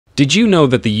Did you know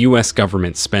that the US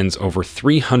government spends over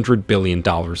 $300 billion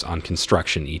on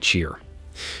construction each year?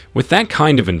 With that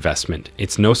kind of investment,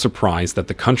 it's no surprise that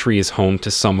the country is home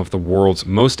to some of the world's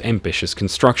most ambitious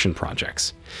construction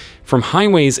projects. From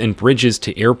highways and bridges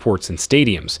to airports and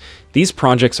stadiums, these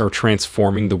projects are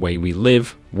transforming the way we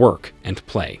live, work, and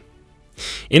play.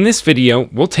 In this video,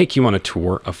 we'll take you on a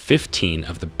tour of 15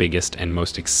 of the biggest and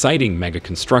most exciting mega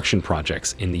construction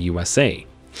projects in the USA.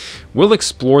 We'll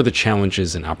explore the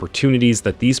challenges and opportunities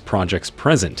that these projects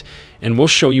present, and we'll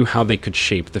show you how they could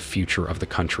shape the future of the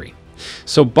country.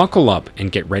 So buckle up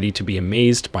and get ready to be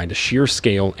amazed by the sheer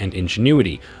scale and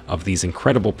ingenuity of these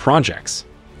incredible projects.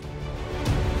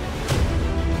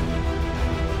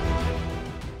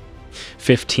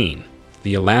 15.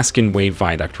 The Alaskan Way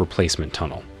Viaduct Replacement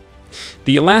Tunnel.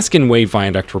 The Alaskan Way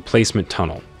Viaduct Replacement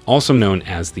Tunnel, also known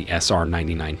as the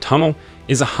SR-99 Tunnel,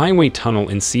 is a highway tunnel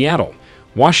in Seattle,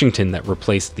 Washington that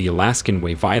replaced the Alaskan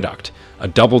Way Viaduct, a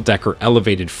double-decker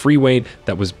elevated freeway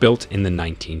that was built in the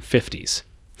 1950s.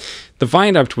 The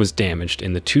viaduct was damaged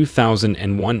in the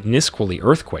 2001 Nisqually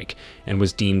earthquake and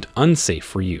was deemed unsafe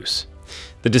for use.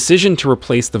 The decision to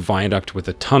replace the viaduct with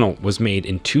a tunnel was made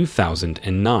in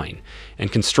 2009,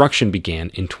 and construction began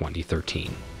in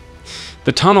 2013.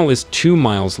 The tunnel is 2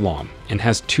 miles long and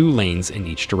has 2 lanes in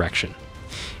each direction.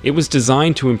 It was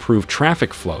designed to improve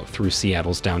traffic flow through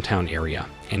Seattle's downtown area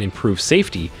and improve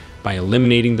safety by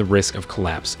eliminating the risk of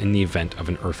collapse in the event of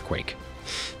an earthquake.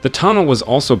 The tunnel was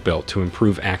also built to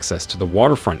improve access to the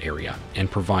waterfront area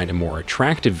and provide a more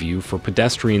attractive view for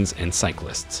pedestrians and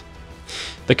cyclists.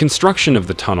 The construction of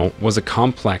the tunnel was a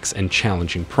complex and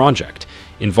challenging project,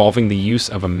 involving the use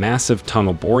of a massive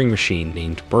tunnel boring machine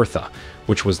named Bertha,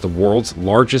 which was the world's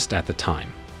largest at the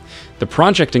time. The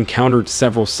project encountered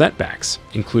several setbacks,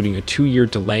 including a 2-year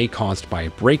delay caused by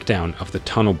a breakdown of the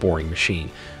tunnel boring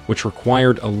machine, which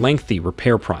required a lengthy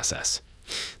repair process.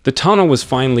 The tunnel was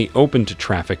finally opened to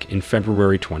traffic in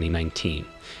February 2019,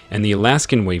 and the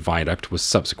Alaskan Way Viaduct was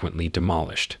subsequently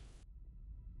demolished.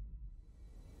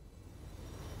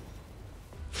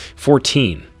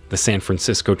 14. The San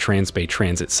Francisco Transbay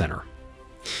Transit Center.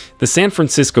 The San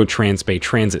Francisco Transbay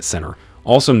Transit Center,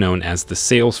 also known as the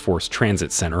Salesforce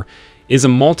Transit Center, is a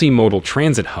multimodal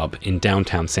transit hub in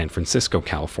downtown San Francisco,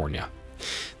 California.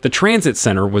 The transit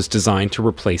center was designed to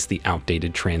replace the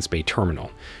outdated Transbay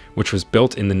Terminal, which was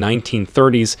built in the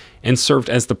 1930s and served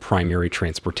as the primary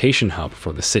transportation hub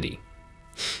for the city.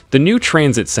 The new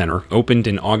transit center opened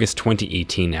in August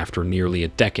 2018 after nearly a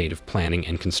decade of planning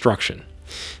and construction.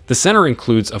 The center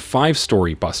includes a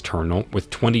 5-story bus terminal with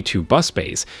 22 bus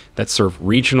bays that serve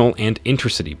regional and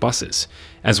intercity buses,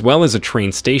 as well as a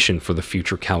train station for the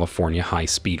future California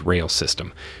high-speed rail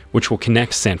system, which will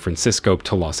connect San Francisco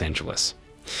to Los Angeles.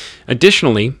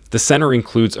 Additionally, the center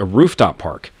includes a rooftop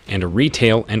park and a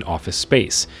retail and office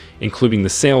space, including the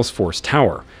Salesforce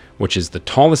Tower, which is the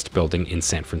tallest building in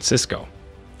San Francisco.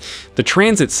 The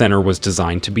transit center was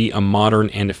designed to be a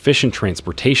modern and efficient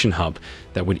transportation hub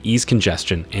that would ease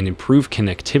congestion and improve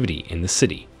connectivity in the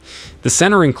city. The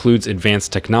center includes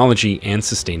advanced technology and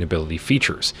sustainability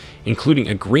features, including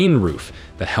a green roof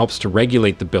that helps to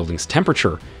regulate the building's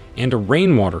temperature and a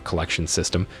rainwater collection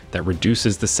system that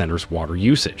reduces the center's water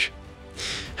usage.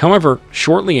 However,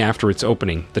 shortly after its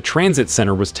opening, the transit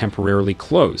center was temporarily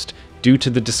closed due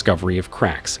to the discovery of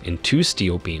cracks in 2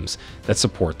 steel beams that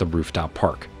support the rooftop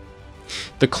park.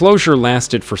 The closure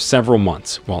lasted for several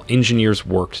months while engineers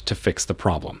worked to fix the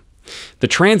problem. The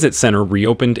transit center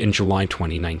reopened in July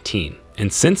 2019,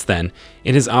 and since then,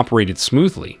 it has operated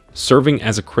smoothly, serving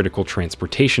as a critical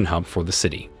transportation hub for the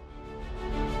city.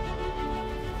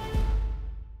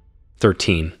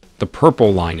 13. The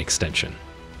Purple Line Extension.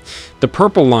 The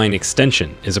Purple Line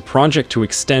Extension is a project to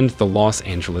extend the Los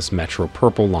Angeles Metro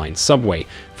Purple Line subway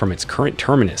from its current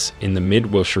terminus in the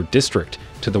Mid-Wilshire district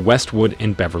to the Westwood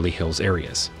and Beverly Hills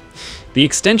areas. The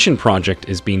extension project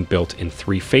is being built in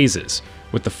 3 phases,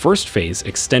 with the first phase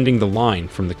extending the line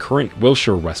from the current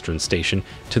Wilshire Western Station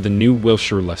to the new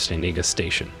Wilshire Las Vegas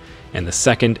Station, and the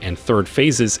second and third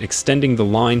phases extending the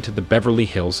line to the Beverly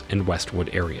Hills and Westwood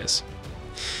areas.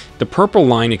 The Purple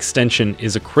Line Extension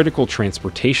is a critical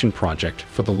transportation project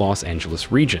for the Los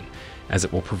Angeles region, as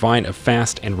it will provide a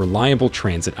fast and reliable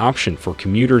transit option for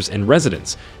commuters and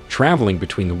residents traveling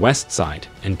between the West Side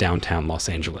and downtown Los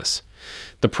Angeles.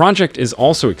 The project is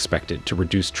also expected to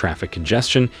reduce traffic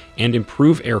congestion and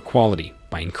improve air quality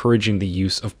by encouraging the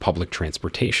use of public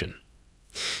transportation.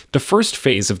 The first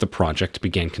phase of the project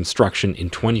began construction in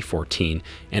 2014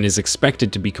 and is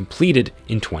expected to be completed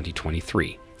in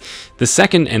 2023. The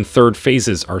second and third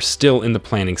phases are still in the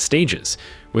planning stages,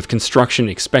 with construction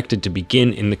expected to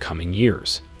begin in the coming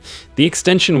years. The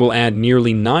extension will add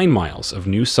nearly 9 miles of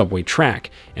new subway track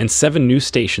and 7 new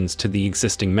stations to the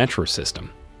existing metro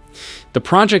system. The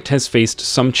project has faced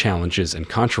some challenges and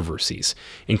controversies,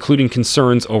 including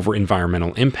concerns over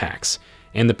environmental impacts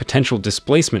and the potential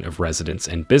displacement of residents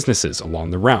and businesses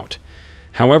along the route.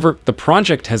 However, the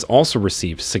project has also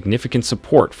received significant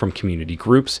support from community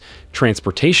groups,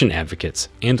 transportation advocates,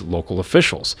 and local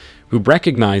officials, who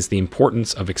recognize the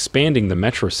importance of expanding the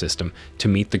metro system to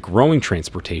meet the growing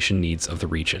transportation needs of the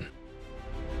region.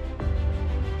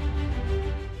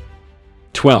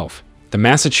 12. The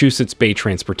Massachusetts Bay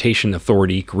Transportation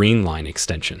Authority Green Line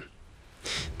Extension.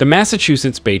 The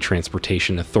Massachusetts Bay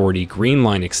Transportation Authority Green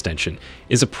Line Extension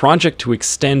is a project to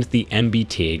extend the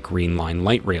MBTA Green Line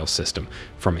light rail system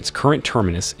from its current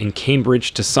terminus in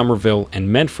Cambridge to Somerville and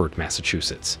Medford,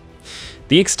 Massachusetts.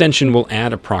 The extension will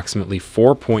add approximately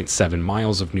 4.7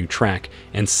 miles of new track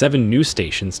and 7 new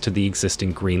stations to the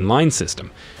existing Green Line system,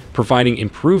 providing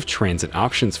improved transit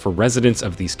options for residents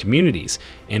of these communities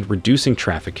and reducing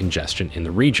traffic congestion in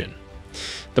the region.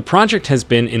 The project has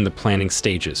been in the planning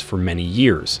stages for many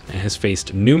years and has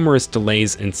faced numerous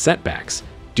delays and setbacks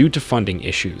due to funding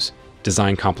issues,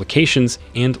 design complications,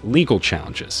 and legal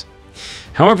challenges.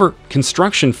 However,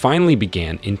 construction finally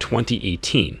began in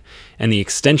 2018, and the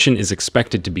extension is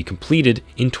expected to be completed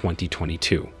in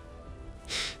 2022.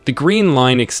 The Green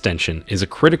Line extension is a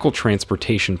critical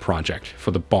transportation project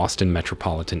for the Boston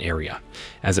metropolitan area,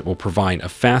 as it will provide a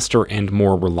faster and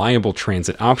more reliable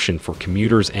transit option for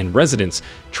commuters and residents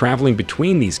traveling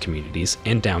between these communities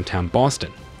and downtown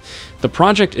Boston. The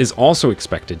project is also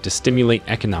expected to stimulate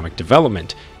economic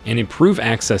development and improve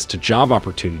access to job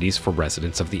opportunities for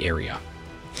residents of the area.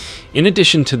 In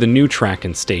addition to the new track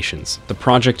and stations, the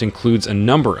project includes a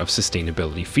number of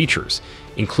sustainability features,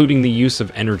 including the use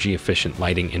of energy-efficient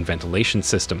lighting and ventilation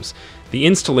systems, the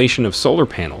installation of solar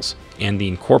panels, and the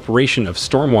incorporation of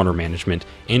stormwater management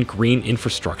and green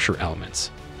infrastructure elements.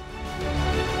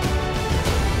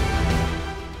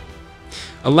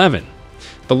 11.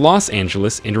 The Los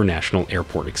Angeles International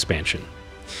Airport expansion.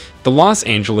 The Los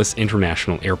Angeles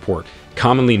International Airport,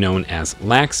 commonly known as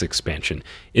LAX expansion,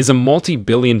 is a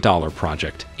multi-billion-dollar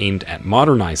project aimed at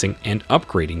modernizing and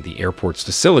upgrading the airport's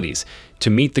facilities to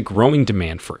meet the growing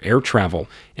demand for air travel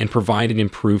and provide an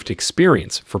improved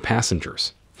experience for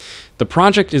passengers. The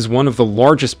project is one of the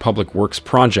largest public works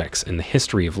projects in the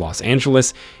history of Los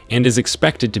Angeles and is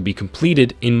expected to be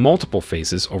completed in multiple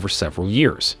phases over several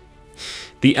years.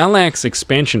 The LAX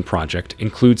expansion project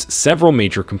includes several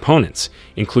major components,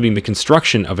 including the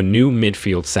construction of a new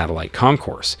midfield satellite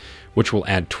concourse, which will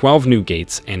add 12 new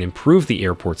gates and improve the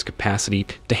airport's capacity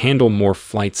to handle more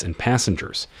flights and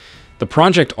passengers. The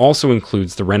project also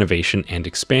includes the renovation and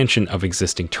expansion of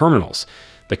existing terminals,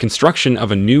 the construction of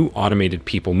a new automated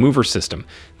people mover system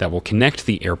that will connect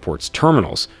the airport's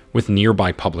terminals with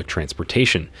nearby public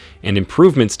transportation, and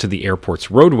improvements to the airport's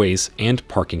roadways and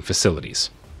parking facilities.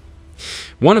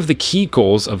 One of the key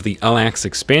goals of the LAX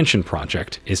expansion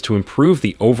project is to improve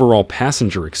the overall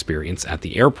passenger experience at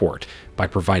the airport by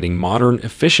providing modern,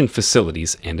 efficient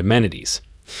facilities and amenities.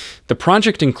 The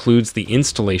project includes the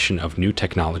installation of new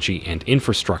technology and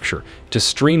infrastructure to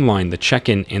streamline the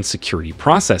check-in and security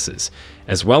processes,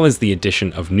 as well as the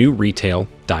addition of new retail,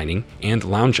 dining, and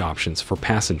lounge options for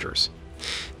passengers.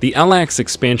 The LAX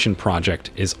expansion project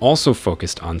is also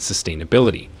focused on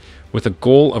sustainability, with a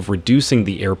goal of reducing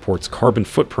the airport's carbon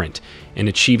footprint and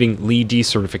achieving LEED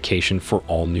certification for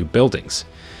all new buildings.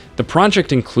 The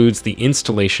project includes the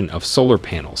installation of solar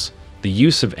panels, the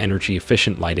use of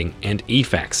energy-efficient lighting and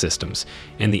EFAC systems,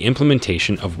 and the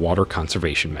implementation of water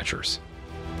conservation measures.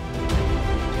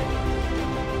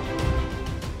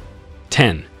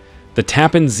 10. The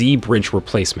Tappan Zee Bridge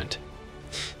Replacement.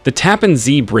 The Tappan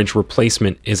Zee Bridge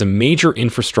replacement is a major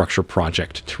infrastructure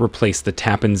project to replace the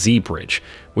Tappan Zee Bridge,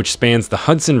 which spans the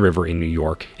Hudson River in New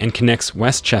York and connects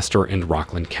Westchester and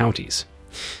Rockland counties.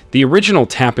 The original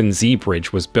Tappan Zee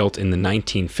Bridge was built in the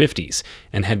 1950s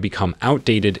and had become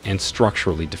outdated and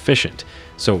structurally deficient,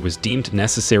 so it was deemed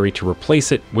necessary to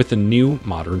replace it with a new,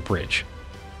 modern bridge.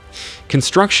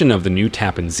 Construction of the new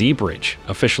Tappan Zee Bridge,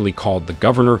 officially called the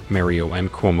Governor Mario M.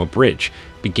 Cuomo Bridge,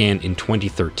 began in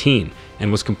 2013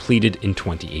 and was completed in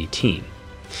 2018.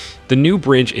 The new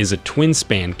bridge is a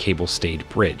twin-span cable-stayed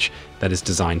bridge that is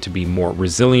designed to be more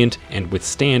resilient and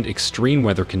withstand extreme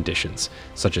weather conditions,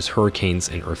 such as hurricanes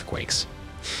and earthquakes.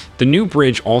 The new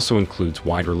bridge also includes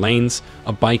wider lanes,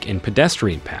 a bike and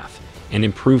pedestrian path, and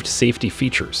improved safety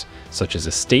features, such as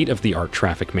a state-of-the-art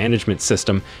traffic management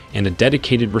system and a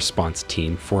dedicated response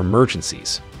team for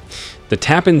emergencies. The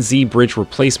Tappan Zee Bridge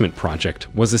replacement project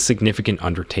was a significant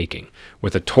undertaking,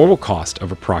 with a total cost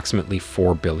of approximately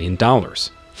 $4 billion.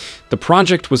 The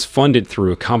project was funded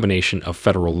through a combination of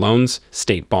federal loans,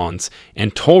 state bonds,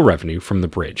 and toll revenue from the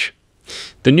bridge.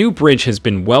 The new bridge has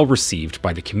been well received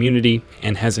by the community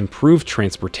and has improved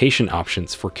transportation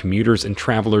options for commuters and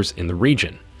travelers in the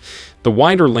region. The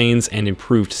wider lanes and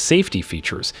improved safety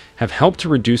features have helped to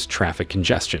reduce traffic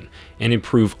congestion and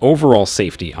improve overall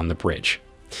safety on the bridge.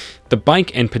 The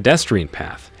bike and pedestrian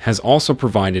path has also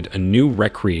provided a new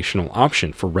recreational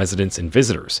option for residents and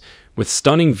visitors, with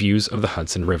stunning views of the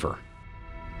Hudson River.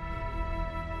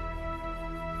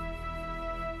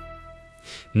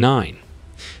 9.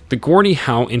 The Gordie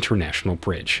Howe International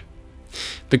Bridge.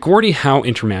 The Gordie Howe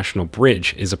International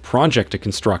Bridge is a project to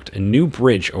construct a new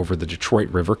bridge over the Detroit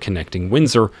River connecting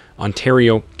Windsor,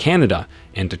 Ontario, Canada,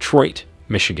 and Detroit,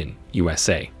 Michigan,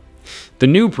 USA. The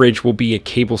new bridge will be a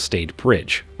cable-stayed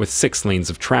bridge with 6 lanes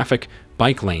of traffic,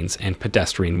 bike lanes, and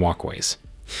pedestrian walkways.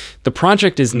 The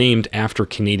project is named after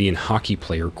Canadian hockey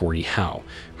player Gordie Howe,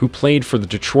 who played for the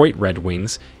Detroit Red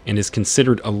Wings and is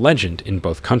considered a legend in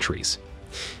both countries.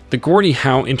 The Gordie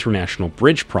Howe International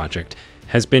Bridge project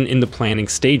has been in the planning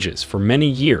stages for many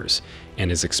years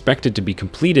and is expected to be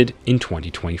completed in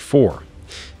 2024.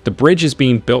 The bridge is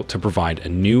being built to provide a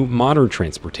new, modern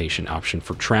transportation option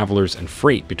for travelers and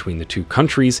freight between the two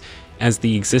countries, as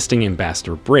the existing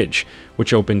Ambassador Bridge,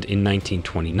 which opened in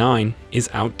 1929, is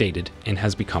outdated and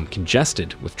has become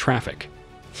congested with traffic.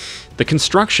 The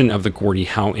construction of the Gordie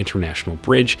Howe International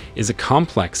Bridge is a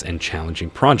complex and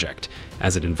challenging project,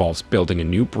 as it involves building a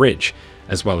new bridge,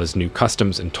 as well as new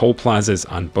customs and toll plazas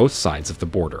on both sides of the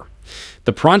border.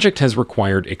 The project has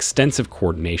required extensive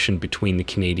coordination between the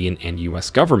Canadian and U.S.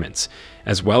 governments,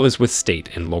 as well as with state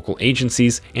and local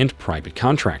agencies and private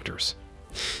contractors.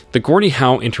 The Gordie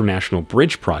Howe International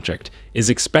Bridge project is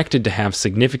expected to have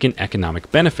significant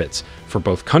economic benefits for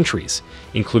both countries,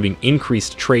 including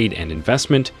increased trade and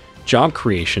investment, job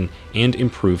creation, and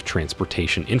improved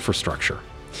transportation infrastructure.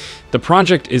 The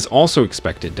project is also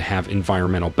expected to have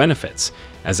environmental benefits,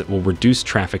 as it will reduce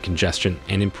traffic congestion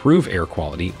and improve air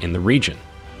quality in the region.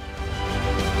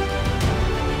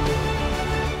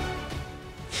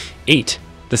 8.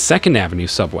 The Second Avenue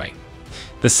Subway.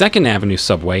 The Second Avenue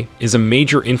Subway is a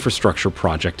major infrastructure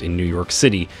project in New York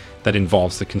City that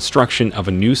involves the construction of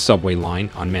a new subway line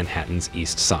on Manhattan's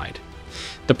East Side.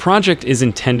 The project is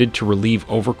intended to relieve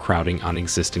overcrowding on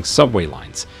existing subway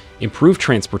lines, improve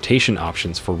transportation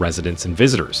options for residents and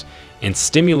visitors, and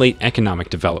stimulate economic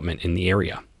development in the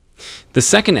area. The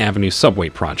Second Avenue Subway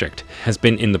project has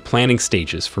been in the planning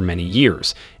stages for many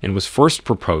years and was first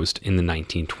proposed in the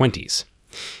 1920s.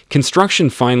 Construction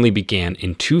finally began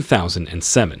in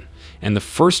 2007, and the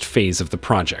first phase of the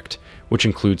project, which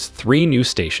includes 3 new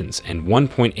stations and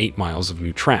 1.8 miles of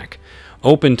new track,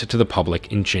 opened to the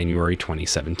public in January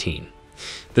 2017.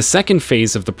 The second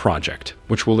phase of the project,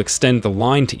 which will extend the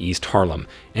line to East Harlem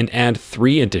and add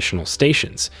 3 additional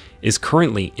stations, is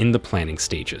currently in the planning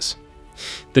stages.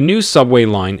 The new subway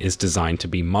line is designed to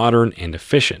be modern and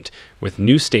efficient, with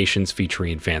new stations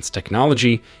featuring advanced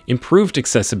technology, improved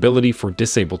accessibility for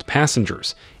disabled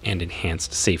passengers, and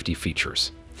enhanced safety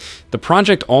features. The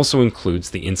project also includes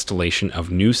the installation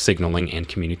of new signaling and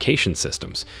communication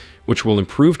systems, which will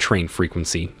improve train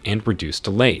frequency and reduce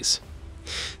delays.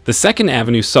 The Second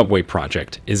Avenue Subway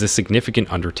project is a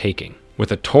significant undertaking,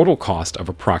 with a total cost of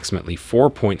approximately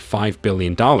 $4.5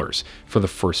 billion for the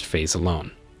first phase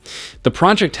alone. The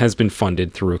project has been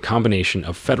funded through a combination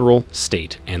of federal,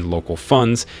 state, and local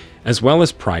funds, as well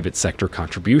as private sector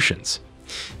contributions.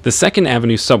 The Second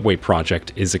Avenue Subway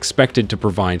project is expected to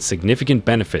provide significant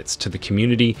benefits to the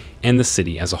community and the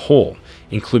city as a whole,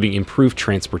 including improved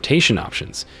transportation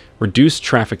options, reduced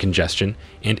traffic congestion,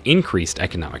 and increased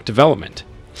economic development.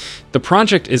 The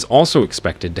project is also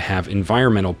expected to have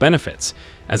environmental benefits,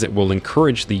 as it will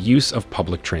encourage the use of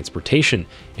public transportation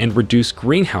and reduce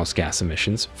greenhouse gas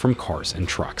emissions from cars and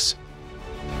trucks.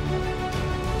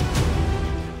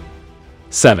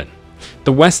 7.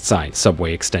 The West Side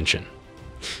Subway Extension.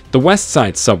 The West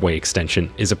Side Subway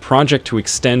Extension is a project to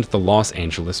extend the Los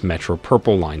Angeles Metro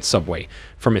Purple Line subway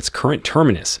from its current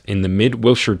terminus in the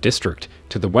Mid-Wilshire district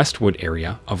to the Westwood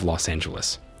area of Los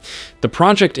Angeles. The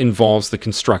project involves the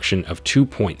construction of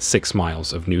 2.6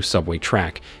 miles of new subway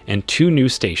track and 2 new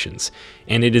stations,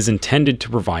 and it is intended to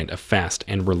provide a fast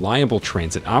and reliable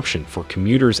transit option for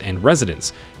commuters and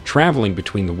residents traveling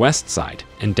between the West Side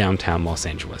and downtown Los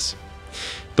Angeles.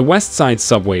 The West Side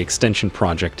Subway Extension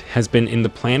project has been in the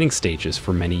planning stages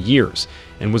for many years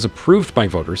and was approved by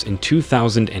voters in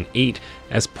 2008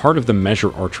 as part of the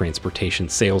Measure Our Transportation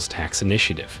Sales Tax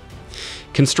initiative.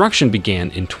 Construction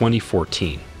began in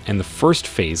 2014, and the first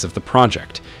phase of the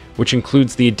project, which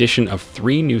includes the addition of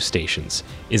 3 new stations,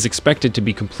 is expected to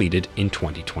be completed in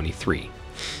 2023.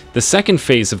 The second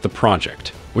phase of the project,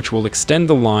 which will extend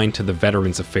the line to the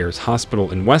Veterans Affairs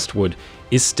Hospital in Westwood,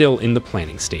 is still in the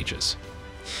planning stages.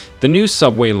 The new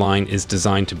subway line is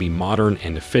designed to be modern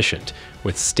and efficient,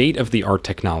 with state-of-the-art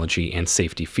technology and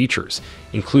safety features,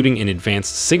 including an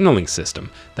advanced signaling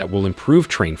system that will improve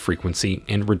train frequency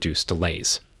and reduce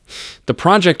delays. The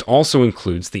project also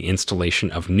includes the installation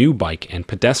of new bike and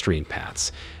pedestrian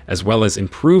paths, as well as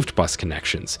improved bus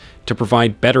connections to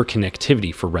provide better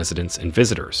connectivity for residents and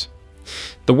visitors.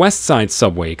 The West Side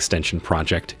Subway Extension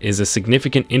Project is a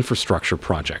significant infrastructure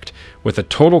project with a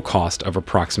total cost of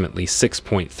approximately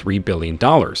 $6.3 billion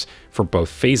for both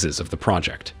phases of the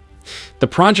project. The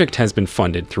project has been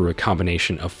funded through a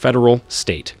combination of federal,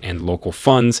 state, and local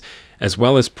funds, as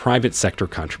well as private sector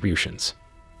contributions.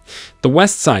 The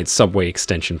West Side Subway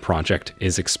Extension Project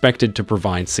is expected to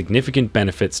provide significant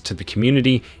benefits to the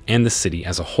community and the city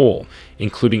as a whole,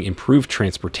 including improved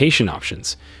transportation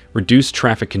options, reduced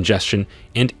traffic congestion,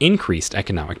 and increased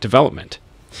economic development.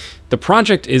 The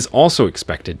project is also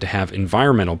expected to have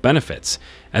environmental benefits,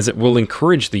 as it will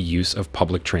encourage the use of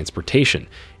public transportation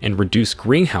and reduce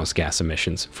greenhouse gas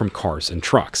emissions from cars and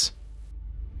trucks.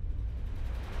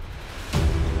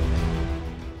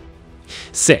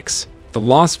 6. The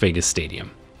Las Vegas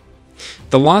Stadium.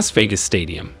 The Las Vegas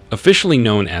Stadium, officially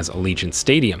known as Allegiant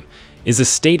Stadium, is a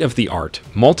state-of-the-art,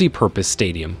 multi-purpose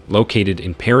stadium located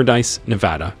in Paradise,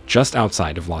 Nevada, just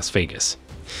outside of Las Vegas.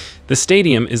 The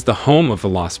stadium is the home of the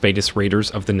Las Vegas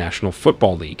Raiders of the National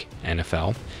Football League,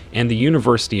 NFL, and the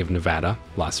University of Nevada,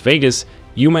 Las Vegas,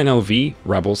 UNLV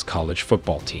Rebels college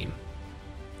football team.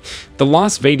 The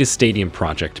Las Vegas Stadium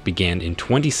project began in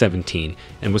 2017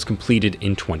 and was completed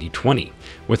in 2020,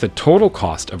 with a total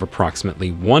cost of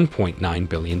approximately $1.9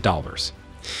 billion.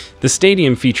 The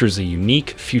stadium features a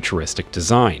unique, futuristic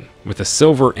design, with a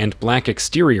silver and black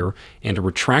exterior and a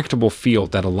retractable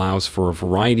field that allows for a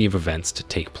variety of events to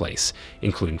take place,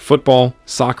 including football,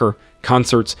 soccer,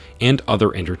 concerts, and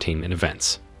other entertainment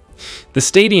events. The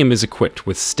stadium is equipped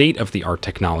with state-of-the-art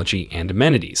technology and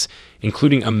amenities,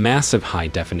 including a massive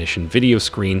high-definition video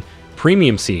screen,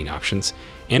 premium seating options,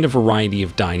 and a variety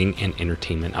of dining and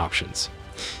entertainment options.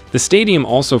 The stadium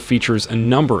also features a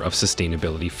number of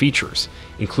sustainability features,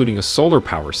 including a solar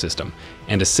power system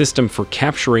and a system for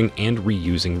capturing and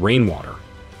reusing rainwater.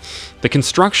 The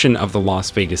construction of the Las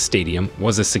Vegas Stadium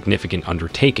was a significant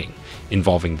undertaking,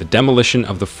 involving the demolition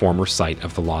of the former site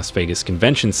of the Las Vegas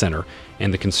Convention Center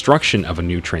and the construction of a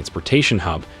new transportation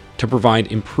hub to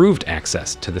provide improved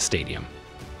access to the stadium.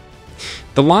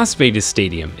 The Las Vegas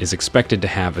Stadium is expected to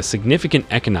have a significant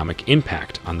economic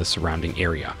impact on the surrounding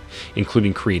area,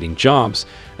 including creating jobs,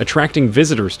 attracting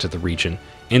visitors to the region,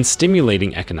 and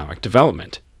stimulating economic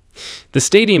development. The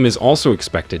stadium is also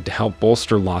expected to help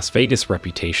bolster Las Vegas'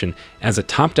 reputation as a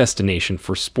top destination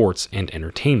for sports and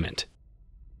entertainment.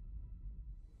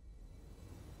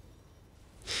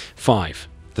 5.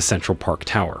 The Central Park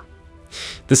Tower.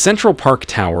 The Central Park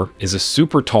Tower is a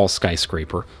super tall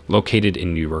skyscraper located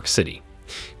in New York City.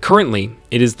 Currently,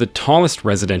 it is the tallest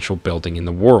residential building in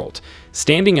the world,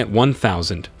 standing at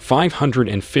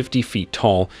 1,550 feet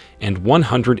tall and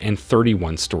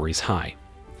 131 stories high.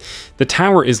 The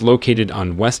tower is located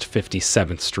on West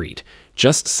 57th Street,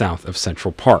 just south of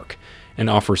Central Park, and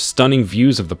offers stunning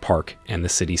views of the park and the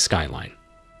city skyline.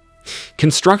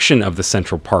 Construction of the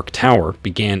Central Park Tower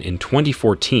began in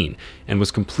 2014 and was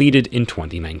completed in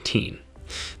 2019.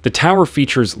 The tower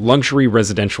features luxury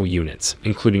residential units,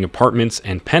 including apartments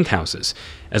and penthouses,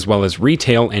 as well as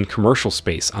retail and commercial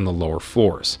space on the lower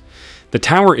floors. The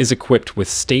tower is equipped with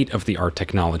state-of-the-art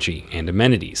technology and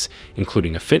amenities,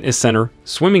 including a fitness center,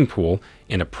 swimming pool,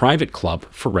 and a private club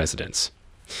for residents.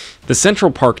 The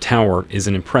Central Park Tower is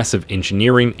an impressive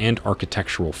engineering and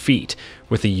architectural feat,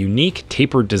 with a unique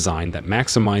tapered design that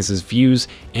maximizes views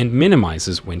and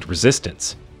minimizes wind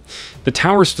resistance. The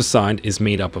tower's facade is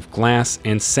made up of glass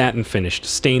and satin-finished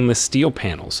stainless steel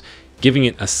panels, giving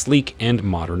it a sleek and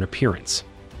modern appearance.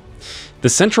 The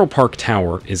Central Park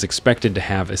Tower is expected to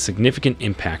have a significant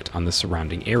impact on the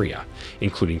surrounding area,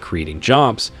 including creating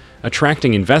jobs,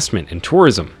 attracting investment and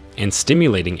tourism, and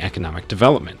stimulating economic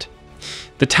development.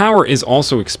 The tower is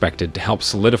also expected to help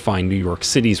solidify New York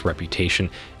City's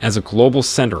reputation as a global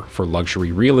center for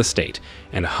luxury real estate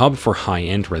and a hub for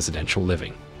high-end residential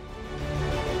living.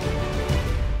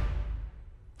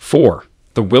 4.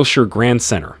 The Wilshire Grand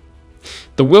Center.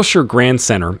 The Wilshire Grand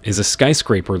Center is a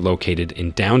skyscraper located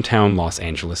in downtown Los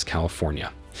Angeles,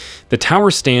 California. The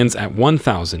tower stands at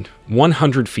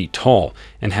 1,100 feet tall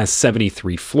and has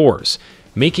 73 floors,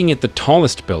 making it the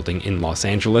tallest building in Los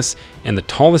Angeles and the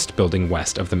tallest building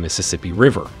west of the Mississippi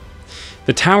River.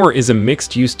 The tower is a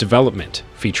mixed-use development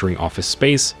featuring office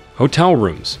space, hotel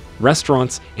rooms,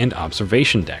 restaurants, and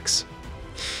observation decks.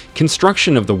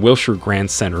 Construction of the Wilshire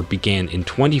Grand Center began in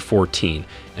 2014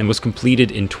 and was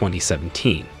completed in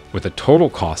 2017, with a total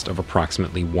cost of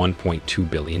approximately $1.2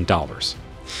 billion.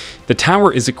 The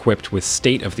tower is equipped with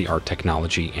state-of-the-art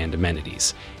technology and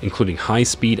amenities, including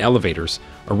high-speed elevators,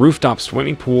 a rooftop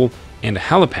swimming pool, and a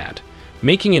helipad,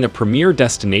 making it a premier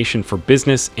destination for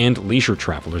business and leisure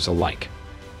travelers alike.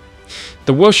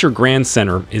 The Wilshire Grand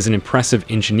Center is an impressive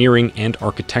engineering and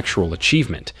architectural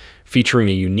achievement, featuring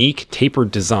a unique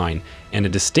tapered design and a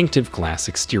distinctive glass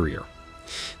exterior.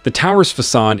 The tower's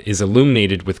facade is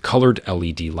illuminated with colored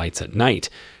LED lights at night,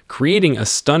 creating a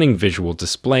stunning visual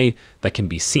display that can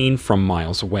be seen from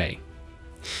miles away.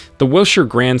 The Wilshire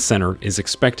Grand Center is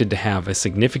expected to have a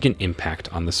significant impact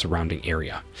on the surrounding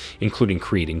area, including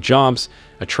creating jobs,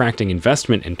 attracting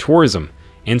investment and tourism,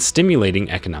 and stimulating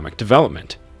economic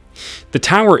development. The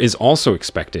tower is also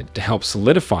expected to help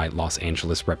solidify Los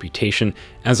Angeles' reputation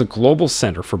as a global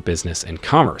center for business and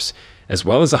commerce, as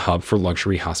well as a hub for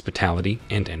luxury hospitality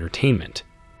and entertainment.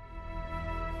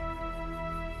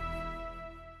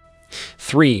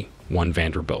 3. One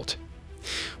Vanderbilt.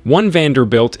 One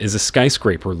Vanderbilt is a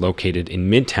skyscraper located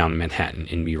in Midtown Manhattan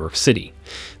in New York City.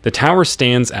 The tower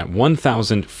stands at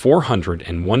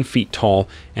 1,401 feet tall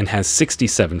and has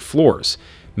 67 floors,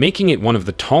 making it one of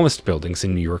the tallest buildings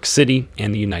in New York City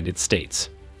and the United States.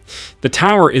 The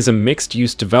tower is a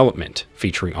mixed-use development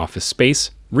featuring office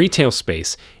space, retail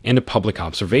space, and a public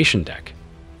observation deck.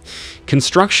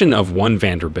 Construction of One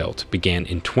Vanderbilt began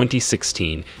in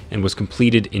 2016 and was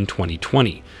completed in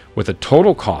 2020, with a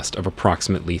total cost of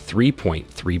approximately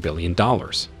 $3.3 billion.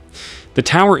 The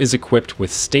tower is equipped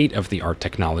with state-of-the-art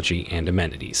technology and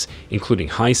amenities, including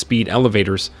high-speed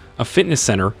elevators, a fitness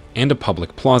center, and a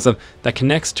public plaza that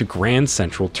connects to Grand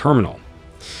Central Terminal.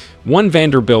 One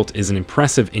Vanderbilt is an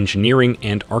impressive engineering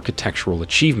and architectural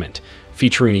achievement,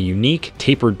 featuring a unique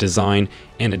tapered design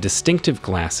and a distinctive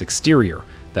glass exterior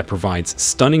that provides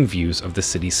stunning views of the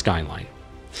city's skyline.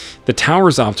 The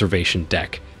tower's observation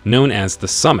deck, known as the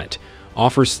Summit,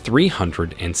 offers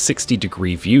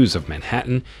 360-degree views of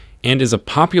Manhattan and is a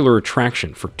popular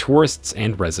attraction for tourists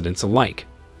and residents alike.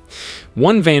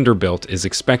 One Vanderbilt is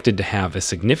expected to have a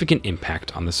significant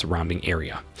impact on the surrounding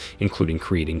area, including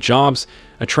creating jobs,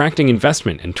 attracting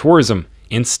investment and tourism,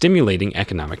 and stimulating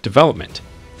economic development.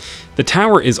 The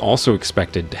tower is also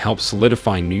expected to help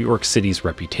solidify New York City's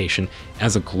reputation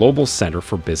as a global center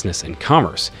for business and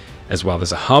commerce, as well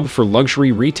as a hub for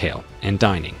luxury retail and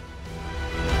dining.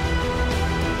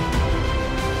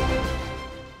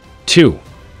 2.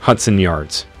 Hudson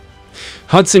Yards.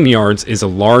 Hudson Yards is a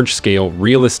large-scale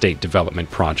real estate development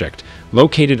project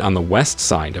located on the west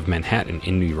side of Manhattan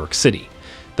in New York City.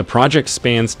 The project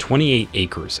spans 28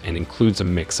 acres and includes a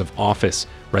mix of office,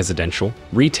 residential,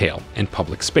 retail, and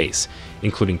public space,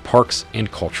 including parks and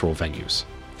cultural venues.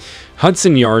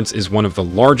 Hudson Yards is one of the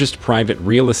largest private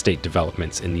real estate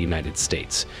developments in the United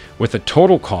States, with a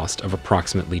total cost of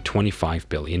approximately $25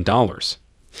 billion.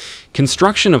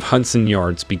 Construction of Hudson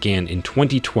Yards began in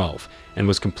 2012 and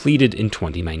was completed in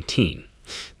 2019.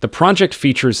 The project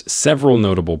features several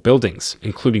notable buildings,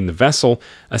 including the Vessel,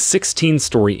 a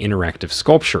 16-story interactive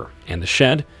sculpture, and the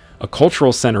Shed, a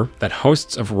cultural center that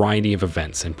hosts a variety of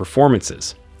events and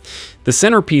performances. The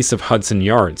centerpiece of Hudson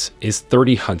Yards is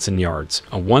 30 Hudson Yards,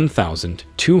 a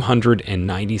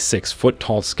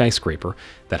 1,296-foot-tall skyscraper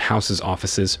that houses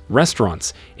offices,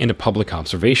 restaurants, and a public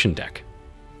observation deck.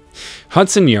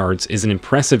 Hudson Yards is an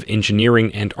impressive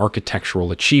engineering and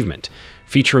architectural achievement,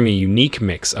 featuring a unique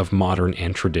mix of modern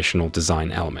and traditional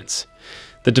design elements.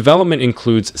 The development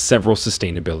includes several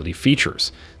sustainability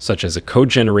features, such as a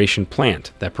cogeneration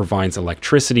plant that provides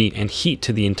electricity and heat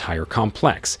to the entire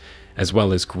complex, as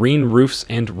well as green roofs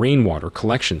and rainwater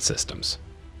collection systems.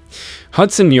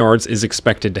 Hudson Yards is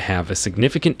expected to have a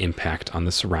significant impact on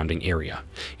the surrounding area,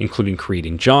 including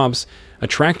creating jobs,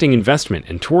 attracting investment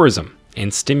and tourism,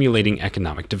 and stimulating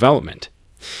economic development.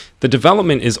 The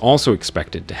development is also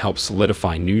expected to help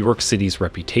solidify New York City's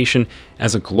reputation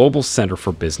as a global center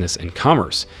for business and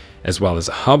commerce, as well as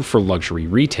a hub for luxury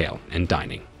retail and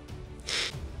dining.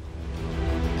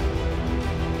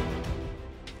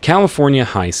 California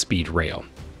High-Speed Rail.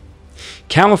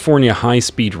 California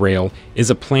High-Speed Rail is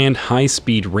a planned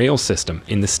high-speed rail system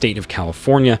in the state of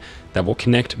California that will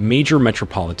connect major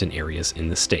metropolitan areas in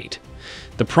the state.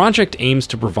 The project aims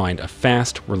to provide a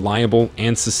fast, reliable,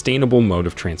 and sustainable mode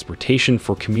of transportation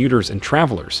for commuters and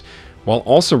travelers, while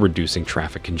also reducing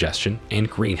traffic congestion and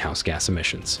greenhouse gas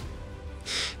emissions.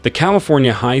 The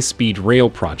California High-Speed Rail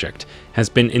Project has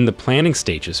been in the planning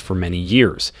stages for many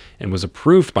years and was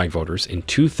approved by voters in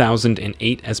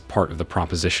 2008 as part of the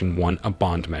Proposition 1, a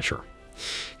bond measure.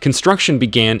 Construction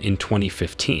began in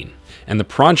 2015, and the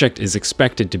project is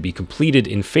expected to be completed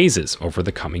in phases over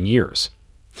the coming years.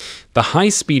 The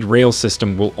high-speed rail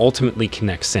system will ultimately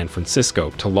connect San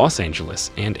Francisco to Los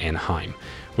Angeles and Anaheim,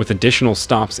 with additional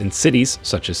stops in cities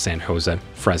such as San Jose,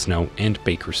 Fresno, and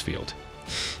Bakersfield.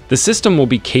 The system will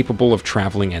be capable of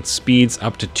traveling at speeds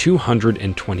up to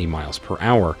 220 miles per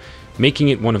hour, making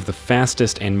it one of the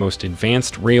fastest and most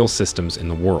advanced rail systems in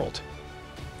the world.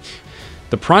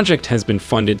 The project has been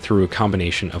funded through a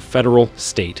combination of federal,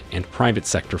 state, and private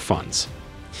sector funds.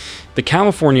 The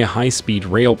California High-Speed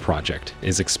Rail Project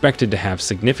is expected to have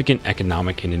significant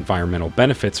economic and environmental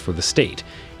benefits for the state,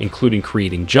 including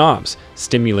creating jobs,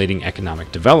 stimulating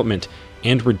economic development,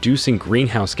 and reducing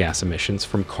greenhouse gas emissions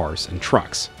from cars and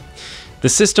trucks. The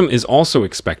system is also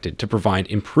expected to provide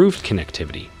improved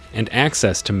connectivity and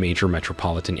access to major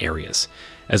metropolitan areas,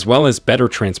 as well as better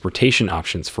transportation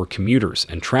options for commuters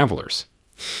and travelers.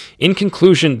 In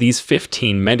conclusion, these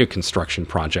 15 mega construction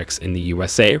projects in the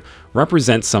USA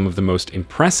represent some of the most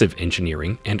impressive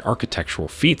engineering and architectural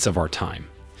feats of our time.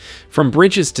 From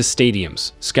bridges to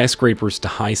stadiums, skyscrapers to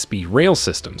high-speed rail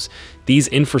systems, these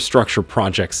infrastructure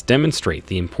projects demonstrate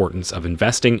the importance of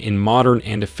investing in modern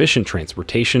and efficient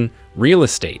transportation, real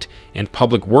estate, and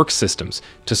public works systems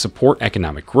to support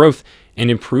economic growth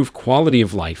and improve quality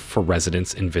of life for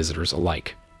residents and visitors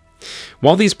alike.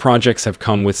 While these projects have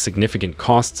come with significant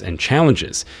costs and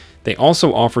challenges, they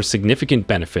also offer significant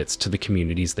benefits to the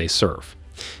communities they serve.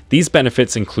 These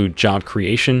benefits include job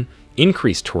creation,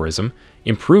 increased tourism,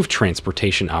 improved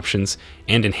transportation options,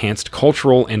 and enhanced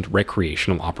cultural and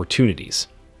recreational opportunities.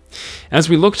 As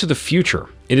we look to the future,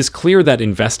 it is clear that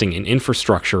investing in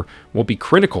infrastructure will be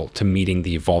critical to meeting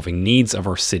the evolving needs of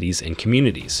our cities and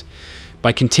communities.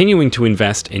 By continuing to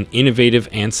invest in innovative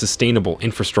and sustainable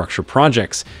infrastructure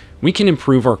projects, we can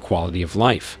improve our quality of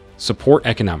life, support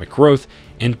economic growth,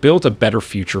 and build a better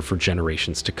future for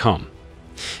generations to come.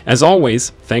 As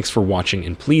always, thanks for watching,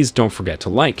 and please don't forget to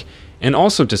like and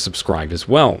also to subscribe as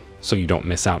well so you don't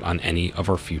miss out on any of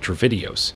our future videos.